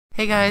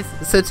Hey guys,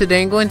 so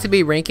today I'm going to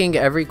be ranking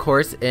every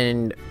course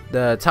in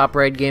the top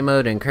ride game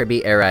mode in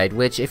Kirby Air Ride,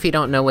 which if you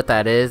don't know what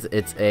that is,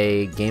 it's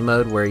a game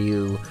mode where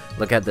you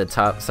look at the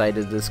top side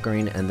of the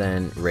screen and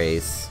then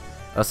race.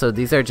 Also,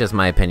 these are just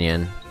my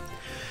opinion.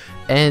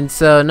 And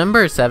so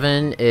number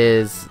 7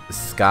 is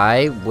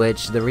Sky,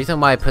 which the reason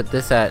why I put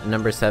this at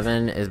number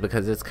 7 is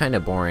because it's kind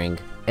of boring.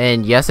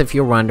 And yes, if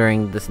you're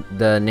wondering,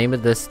 the name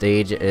of this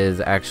stage is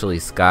actually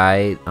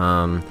Sky.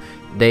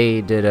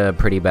 They did a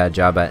pretty bad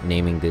job at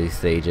naming these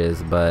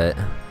stages, but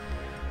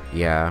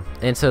yeah.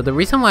 And so the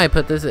reason why I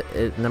put this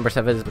at number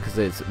 7 is because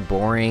it's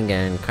boring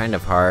and kind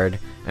of hard.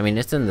 I mean,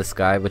 it's in the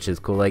sky, which is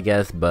cool, I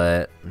guess,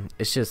 but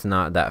it's just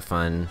not that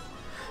fun.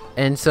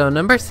 And so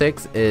number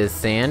 6 is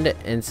Sand,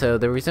 and so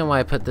the reason why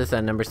I put this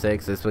at number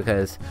 6 is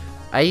because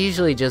I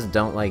usually just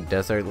don't like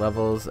desert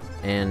levels,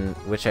 and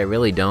which I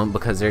really don't,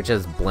 because they're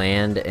just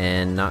bland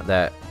and not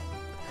that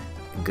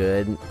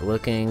good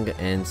looking.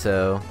 And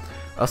so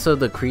also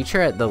the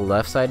creature at the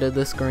left side of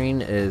the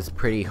screen is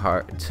pretty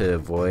hard to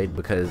avoid,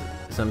 because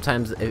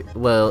sometimes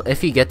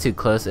if you get too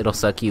close, it'll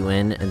suck you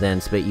in and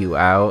then spit you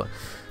out,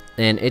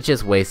 and it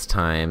just wastes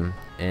time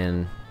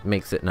and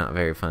makes it not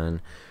very fun.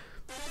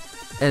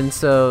 And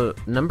so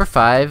number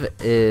 5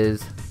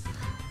 is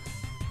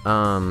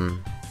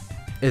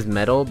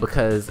Metal,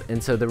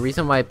 and so the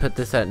reason why I put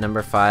this at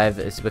number 5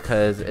 is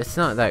because it's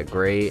not that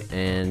great,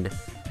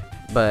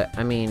 but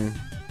I mean,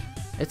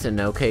 it's an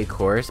okay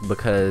course,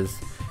 because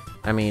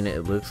I mean,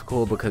 it looks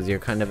cool because you're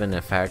kind of in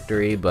a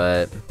factory,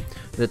 but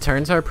the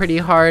turns are pretty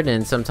hard,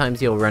 and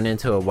sometimes you'll run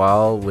into a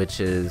wall, which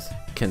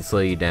can slow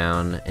you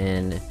down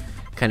and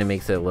kind of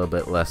makes it a little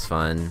bit less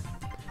fun,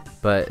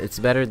 but it's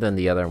better than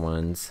the other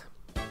ones.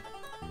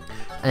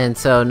 And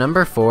so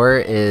number 4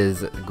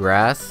 is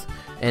Grass,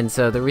 and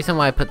so the reason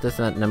why I put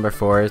this at number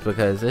 4 is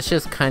because it's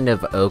just kind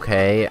of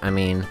okay. I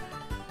mean,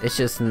 it's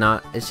just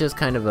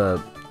kind of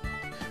a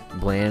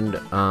bland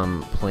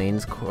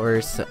plains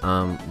course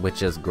with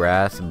just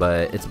grass,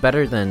 but it's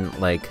better than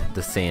like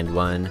the sand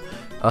one.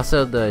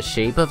 Also, the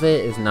shape of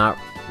it is not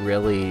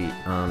really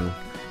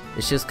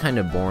it's just kind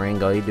of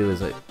boring. All you do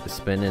is like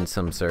spin in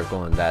some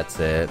circle and that's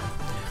it.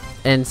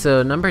 And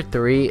so number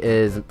 3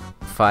 is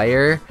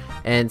Fire,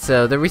 and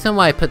so the reason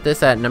why I put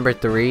this at number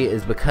 3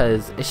 is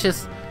because it's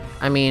just,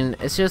 I mean,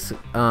 it's just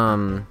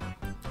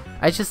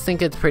I just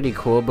think it's pretty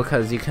cool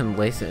because you can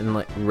race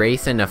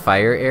in a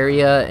fire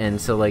area, and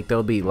so like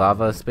there'll be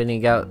lava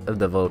spinning out of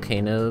the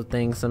volcano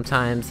thing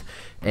sometimes,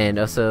 and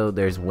also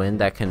there's wind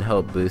that can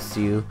help boost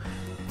you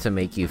to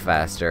make you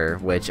faster,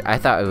 which I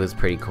thought it was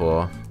pretty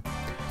cool.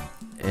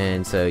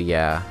 And so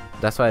yeah,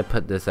 that's why I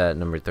put this at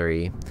number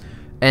 3.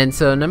 And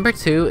so number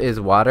 2 is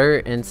Water,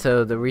 and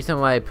so the reason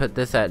why I put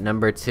this at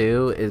number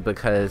 2 is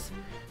because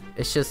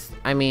it's just,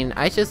 I mean,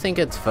 I just think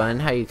it's fun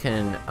how you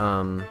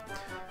can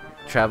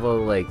travel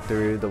like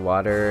through the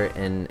water,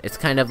 and it's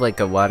kind of like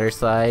a water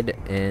slide,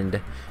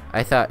 and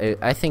I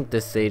think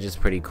this stage is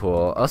pretty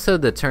cool. Also,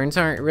 the turns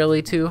aren't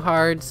really too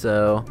hard,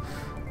 so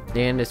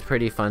and it's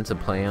pretty fun to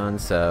play on,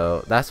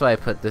 so that's why I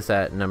put this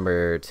at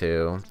number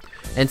 2.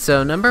 And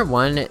so number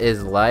 1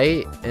 is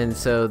Light, and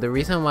so the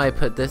reason why I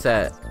put this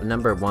at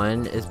number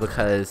 1 is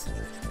because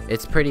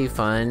it's pretty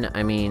fun.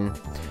 I mean,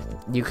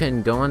 you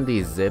can go on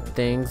these zip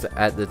things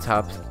at the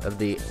top of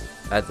the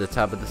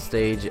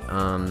stage,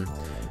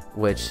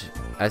 which,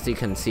 as you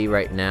can see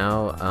right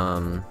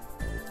now,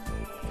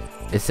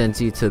 it sends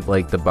you to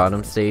like the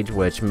bottom stage,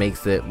 which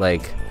makes you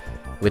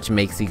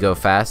go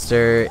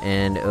faster,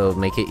 and it'll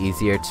make it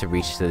easier to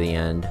reach to the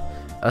end.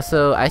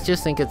 Also, I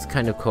just think it's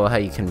kind of cool how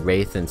you can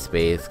race in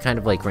space, kind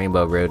of like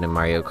Rainbow Road in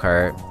Mario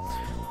Kart.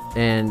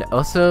 And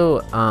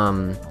also,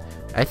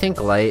 I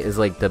think Light is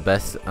like the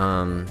best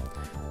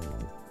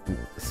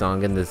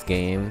song in this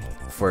game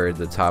for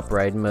the top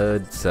ride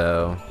mode,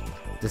 so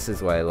this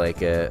is why I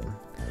like it.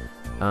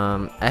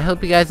 I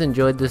hope you guys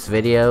enjoyed this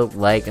video.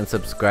 Like and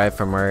subscribe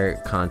for more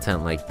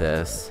content like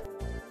this.